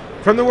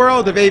From the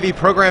world of AV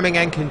programming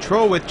and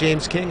control with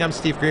James King, I'm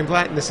Steve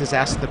Greenblatt, and this is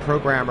Ask the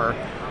Programmer.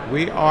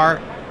 We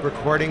are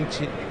recording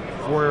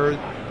for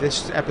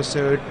this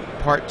episode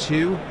part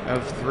 2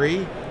 of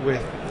 3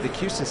 with the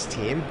Q-SYS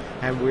team,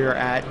 and we're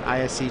at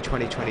ISE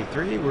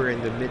 2023. We're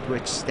in the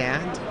Midwich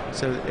stand,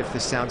 so if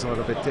this sounds a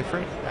little bit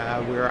different,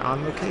 we're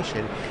on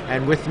location.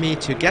 And with me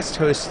to guest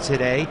host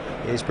today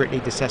is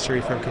Brittany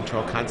DeCesare from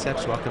Control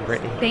Concepts. Welcome,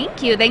 Brittany.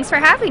 Thank you. Thanks for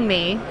having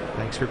me.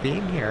 Thanks for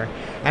being here.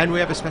 And we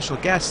have a special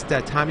guest,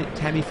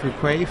 Tammy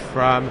Fuquay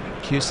from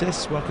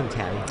Q-SYS. Welcome,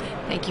 Tammy.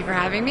 Thank you for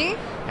having me.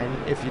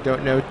 And if you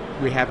don't know,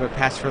 we have a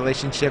past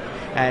relationship,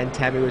 and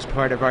Tammy was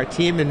part of our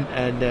team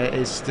and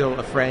is still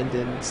a friend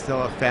and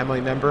still a family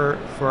member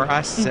for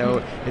us.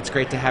 So it's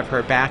great to have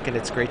her back, and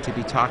it's great to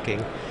be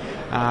talking.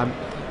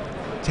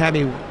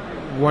 Tammy,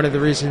 one of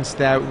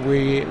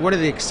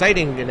the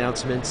exciting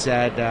announcements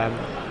at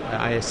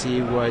ISE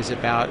was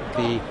about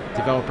the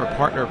Developer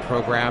Partner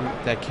Program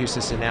that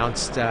Q-SYS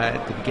announced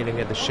at the beginning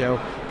of the show.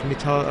 Can you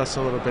tell us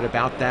a little bit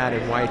about that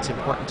and why it's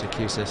important to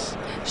Q-SYS?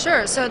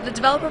 Sure. So the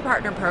Developer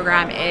Partner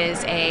Program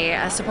is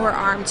a support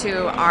arm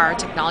to our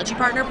Technology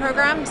Partner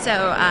Program. So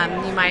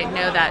you might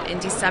know that in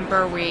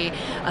December we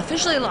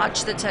officially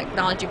launched the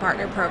Technology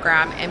Partner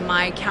Program, and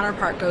my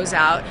counterpart goes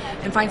out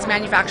and finds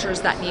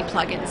manufacturers that need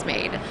plugins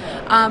made.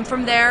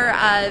 From there,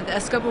 a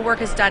scope of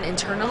work is done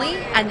internally,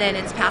 and then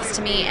it's passed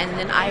to me, and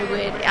then I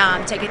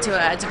would take it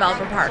to a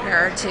developer partner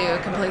to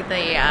complete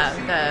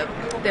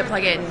the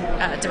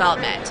plugin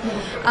development.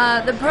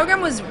 The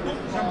program was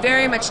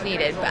very much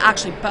needed, but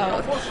actually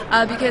both,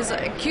 because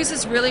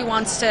Q-SYS really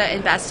wants to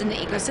invest in the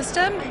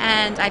ecosystem,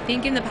 and I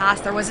think in the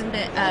past there wasn't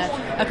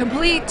a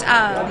complete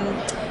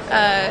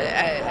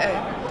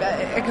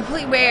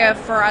way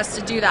for us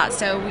to do that.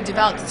 So we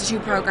developed the two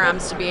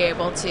programs to be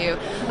able to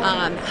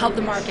help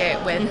the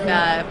market with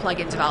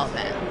plugin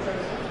development.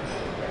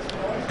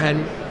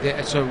 And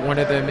so one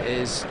of them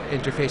is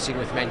interfacing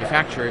with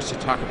manufacturers to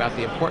talk about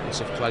the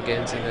importance of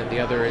plugins, and then the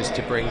other is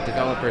to bring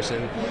developers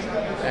and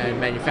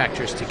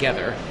manufacturers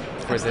together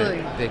for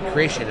the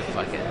creation of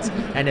plugins.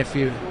 And if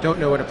you don't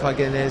know what a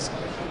plugin is,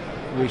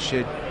 we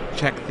should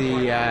check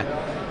the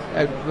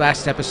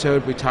last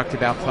episode. We talked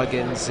about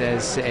plugins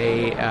as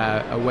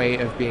a way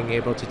of being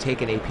able to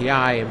take an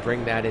API and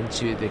bring that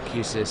into the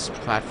Q-SYS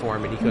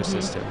platform and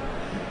ecosystem.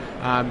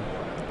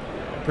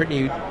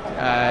 Brittany,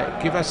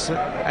 give us,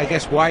 I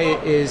guess, why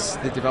is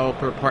the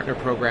Developer Partner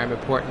Program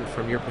important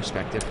from your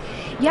perspective?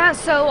 Yeah,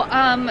 so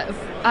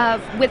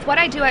with what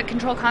I do at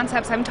Control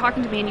Concepts, I'm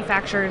talking to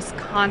manufacturers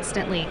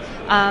constantly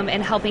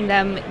and helping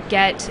them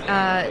get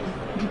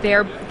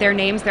their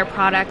names, their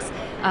products,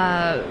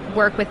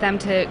 work with them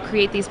to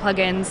create these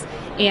plugins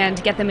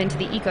and get them into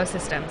the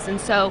ecosystems. And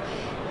so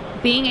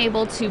being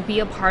able to be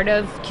a part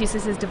of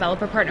Q-SYS's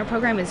Developer Partner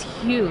Program is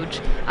huge,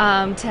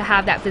 to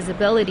have that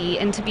visibility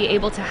and to be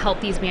able to help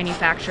these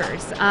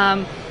manufacturers.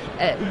 Our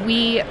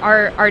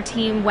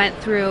team went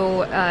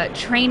through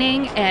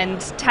training and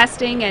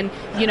testing, and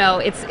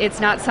it's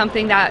not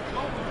something that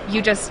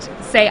you just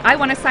say, I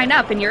want to sign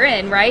up and you're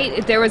in, right?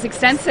 It's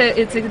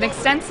an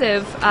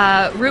extensive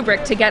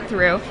rubric to get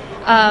through,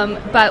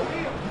 but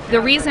the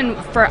reason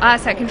for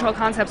us at Control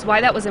Concepts why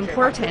that was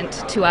important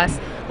to us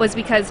was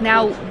because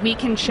now we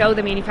can show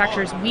the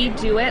manufacturers we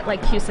do it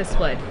like Q-SYS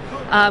would.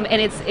 And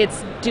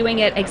it's doing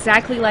it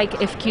exactly like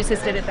if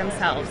Q-SYS did it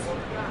themselves.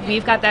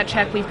 We've got that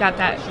check, we've got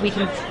that, we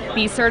can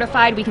be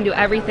certified, we can do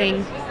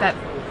everything that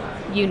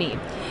you need.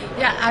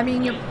 Yeah, I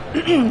mean,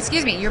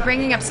 you're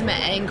bringing up some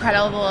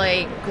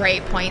incredibly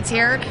great points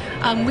here.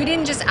 We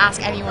didn't just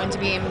ask anyone to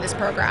be in this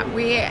program.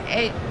 We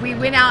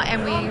went out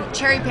and we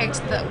cherry-picked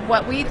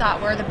what we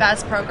thought were the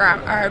best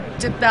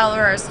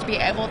developers to be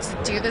able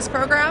to do this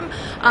program,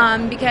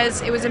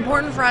 because it was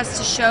important for us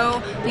to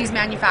show these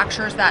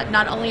manufacturers that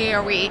not only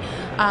are we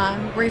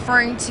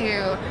referring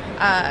to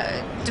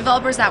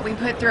developers that we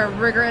put through a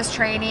rigorous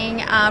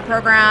training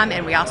program,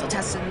 and we also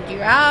tested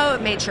you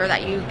out, made sure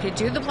that you could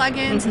do the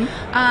plugins.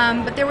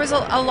 But there was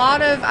a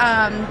lot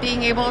of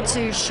being able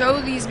to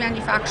show these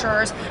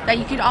manufacturers that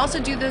you could also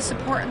do the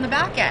support in the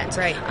back end.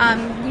 Right.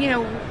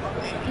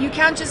 You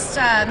can't just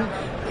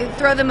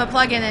throw them a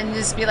plugin and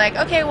just be like,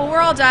 okay, well, we're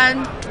all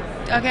done.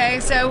 Okay,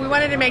 so we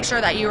wanted to make sure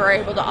that you were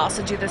able to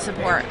also do the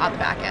support on the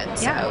back end.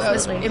 So yeah, it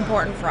was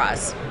important for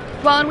us.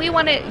 Well, and we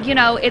wanted,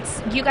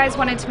 you guys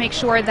wanted to make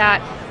sure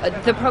that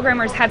the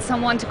programmers had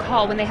someone to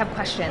call when they have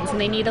questions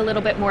and they need a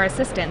little bit more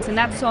assistance, and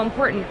that's so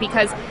important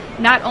because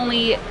not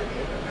only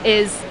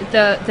is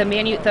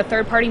the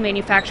third-party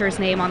manufacturer's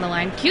name on the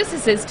line,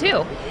 Q-SYS is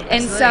too,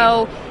 and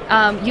so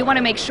you want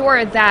to make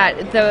sure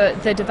that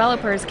the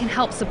developers can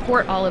help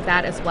support all of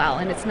that as well,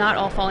 and it's not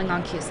all falling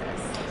on Q-SYS.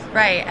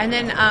 Right, and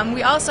then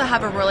we also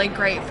have a really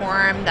great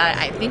forum that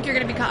I think you're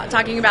going to be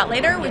talking about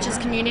later, which is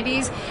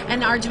communities,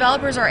 and our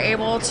developers are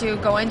able to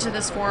go into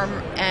this forum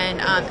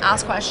and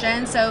ask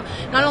questions. So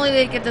not only do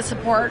they get the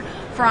support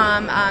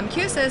from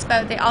QSIS,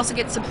 but they also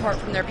get support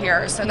from their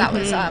peers. So that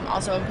was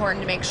also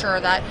important to make sure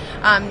that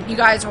you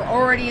guys were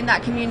already in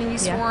that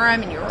communities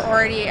forum and you were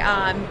already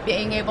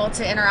being able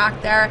to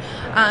interact there.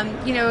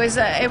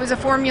 It was a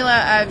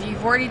formula of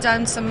you've already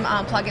done some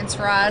plugins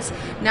for us.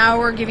 Now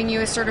we're giving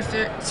you a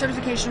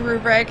certification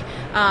rubric.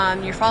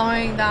 You're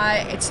following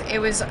that. It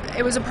was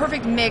a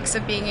perfect mix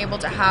of being able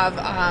to have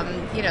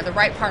the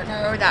right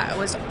partner that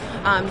was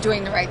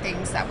doing the right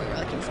things that we were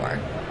looking for.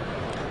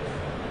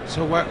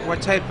 So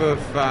what type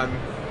of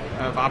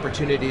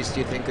opportunities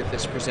do you think that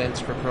this presents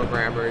for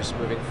programmers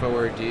moving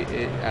forward?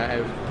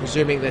 I'm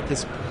presuming that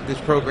this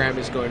program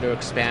is going to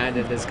expand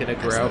and is going to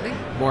grow.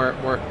 Absolutely.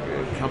 More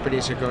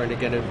companies are going to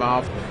get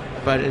involved.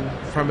 But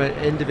from an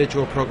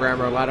individual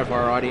programmer, a lot of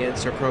our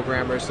audience are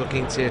programmers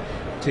looking to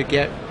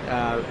get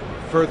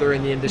further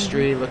in the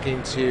industry,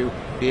 looking to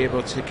be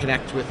able to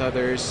connect with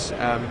others.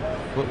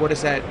 What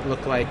does that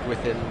look like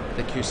within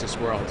the QSIS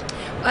world?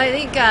 I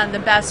think the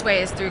best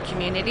way is through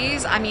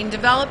communities. I mean,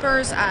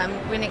 developers,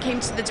 when it came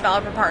to the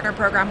developer partner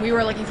program, we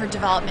were looking for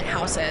development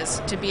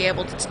houses to be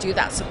able to do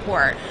that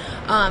support.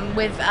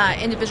 With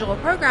individual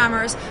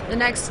programmers, the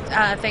next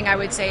thing I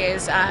would say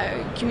is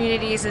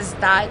communities is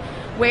that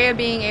way of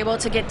being able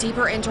to get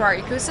deeper into our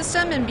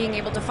ecosystem and being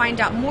able to find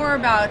out more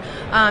about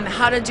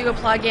how to do a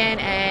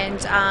plugin and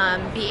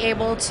be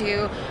able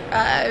to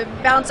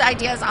bounce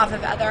ideas off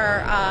of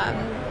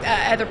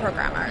other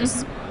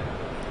programmers.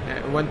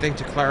 One thing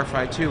to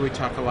clarify too, we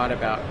talk a lot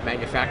about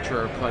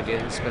manufacturer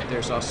plugins, but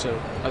there's also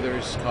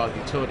others called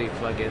utility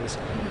plugins.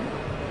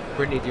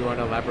 Brittany, do you want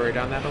to elaborate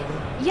on that a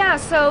little? Yeah,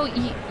 so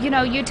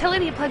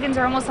utility plugins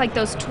are almost like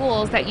those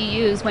tools that you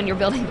use when you're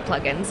building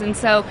plugins. And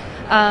so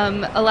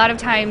a lot of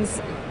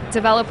times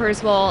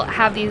developers will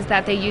have these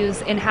that they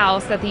use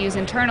in-house, that they use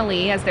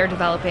internally as they're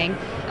developing.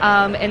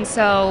 And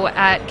so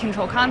at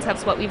Control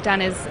Concepts, what we've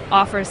done is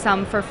offer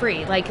some for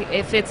free. Like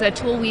if it's a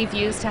tool we've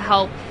used to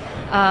help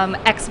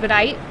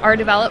expedite our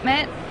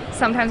development,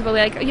 sometimes we'll be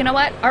like, you know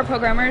what, our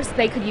programmers,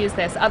 they could use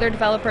this. Other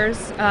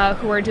developers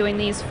who are doing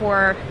these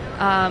for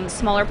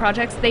smaller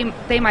projects,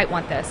 they might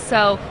want this.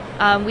 So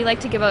we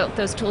like to give out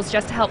those tools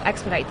just to help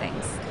expedite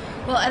things.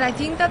 Well, and I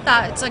think that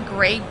that's a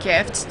great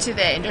gift to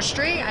the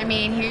industry. I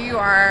mean, here you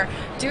are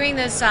doing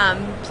this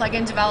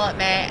plugin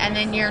development, and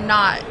then you're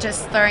not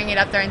just throwing it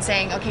up there and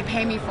saying, "Okay,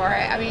 pay me for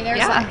it." I mean,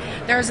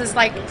 there's this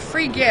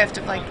free gift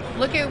of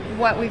look at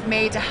what we've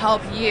made to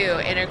help you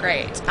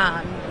integrate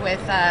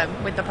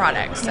with the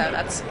product. So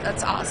that's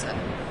awesome.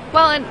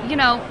 Well, and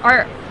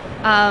our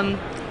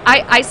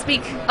I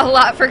speak a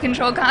lot for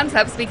Control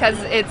Concepts because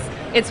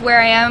it's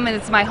where I am and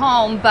it's my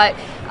home, but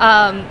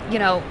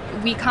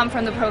we come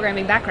from the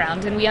programming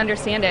background and we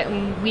understand it,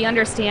 and we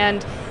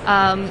understand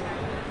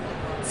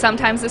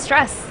sometimes the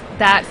stress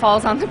that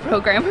falls on the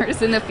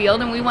programmers in the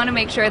field, and we want to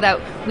make sure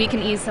that we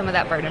can ease some of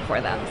that burden for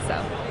them. So.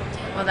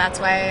 Well, that's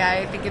why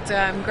I think it's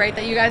great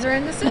that you guys are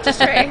in this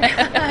industry,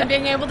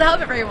 being able to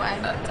help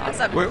everyone. It's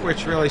awesome.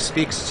 Which really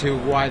speaks to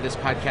why this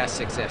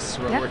podcast exists.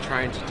 What we're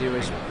trying to do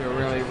is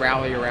really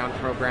rally around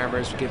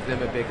programmers, give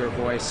them a bigger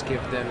voice,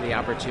 give them the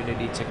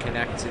opportunity to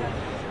connect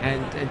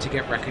and to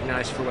get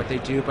recognized for what they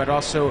do, but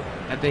also,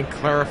 I think,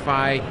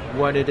 clarify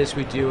what it is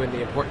we do and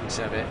the importance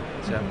of it.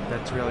 So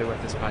that's really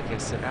what this podcast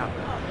is about.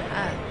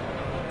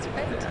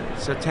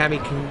 So Tammy,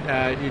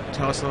 can you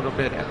tell us a little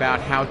bit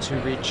about how to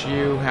reach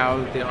you,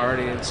 how the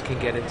audience can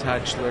get in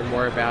touch, learn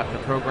more about the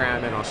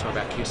program, and also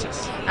about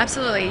QSIS?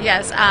 Absolutely,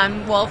 yes.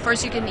 Well,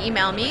 first you can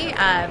email me.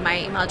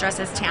 My email address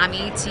is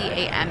Tammy,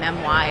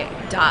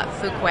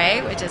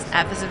 TAMMY.Fuquay, which is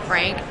F as in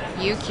Frank,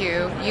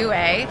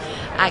 UQUA,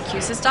 at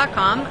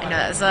QSIS.com. I know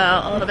that's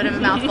a little bit of a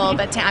mouthful,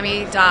 but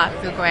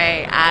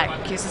Tammy.Fuquay at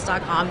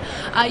QSIS.com.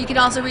 You can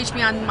also reach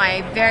me on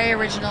my very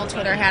original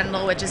Twitter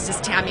handle, which is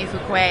just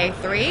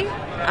TammyFuquay3.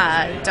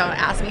 Don't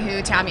ask me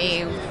who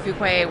Tammy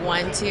Fuquay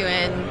 1, 2,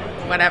 and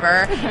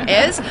whatever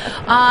is.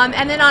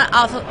 And then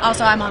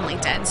also I'm on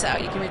LinkedIn, so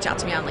you can reach out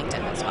to me on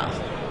LinkedIn as well.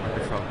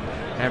 Wonderful.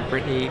 And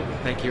Brittany,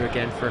 thank you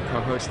again for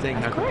co-hosting.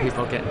 How can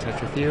people get in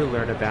touch with you,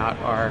 learn about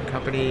our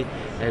company,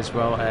 as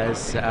well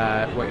as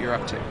what you're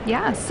up to?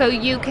 Yeah, so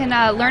you can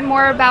learn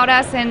more about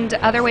us and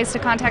other ways to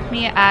contact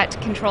me at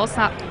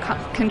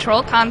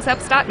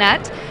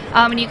controlconcepts.net.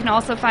 And you can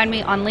also find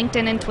me on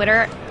LinkedIn and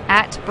Twitter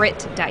at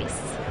Britt Dice.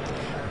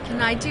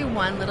 Can I do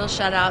one little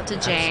shout out to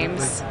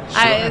James? Sure.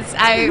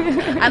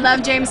 I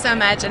love James so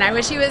much, and I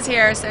wish he was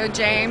here. So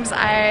James,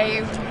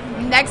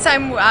 next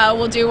time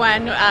we'll do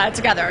one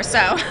together.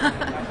 So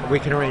we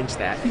can arrange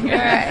that. All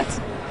right.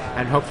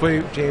 And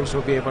hopefully James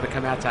will be able to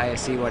come out to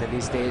ISE one of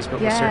these days, but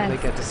we'll certainly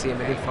get to see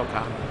him at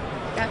InfoComm.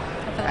 Yeah.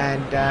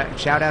 And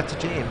shout out to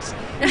James.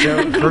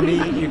 So for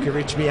me, you can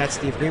reach me at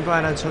Steve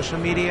Greenblatt on social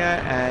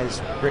media. As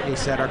Brittany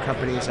said, our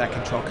company is at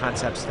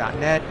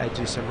controlconcepts.net. I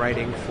do some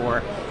writing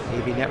for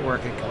AV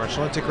Network and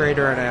Commercial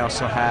Integrator, and I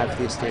also have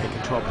the State of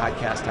Control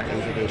podcast on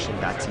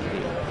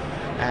avnation.tv.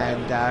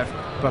 And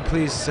But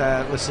please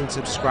listen,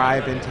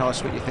 subscribe, and tell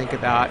us what you think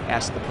about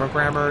Ask the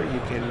Programmer. You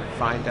can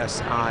find us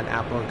on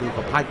Apple and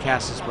Google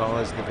Podcasts as well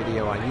as the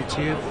video on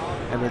YouTube.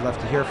 And we'd love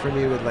to hear from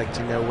you. We'd like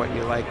to know what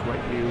you like, what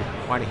you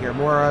want to hear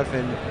more of,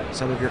 and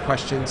some of your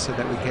questions so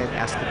that we can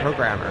ask the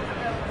programmer.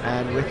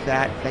 And with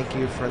that, thank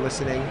you for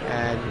listening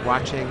and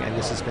watching, and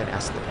this has been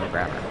Ask the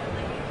Programmer.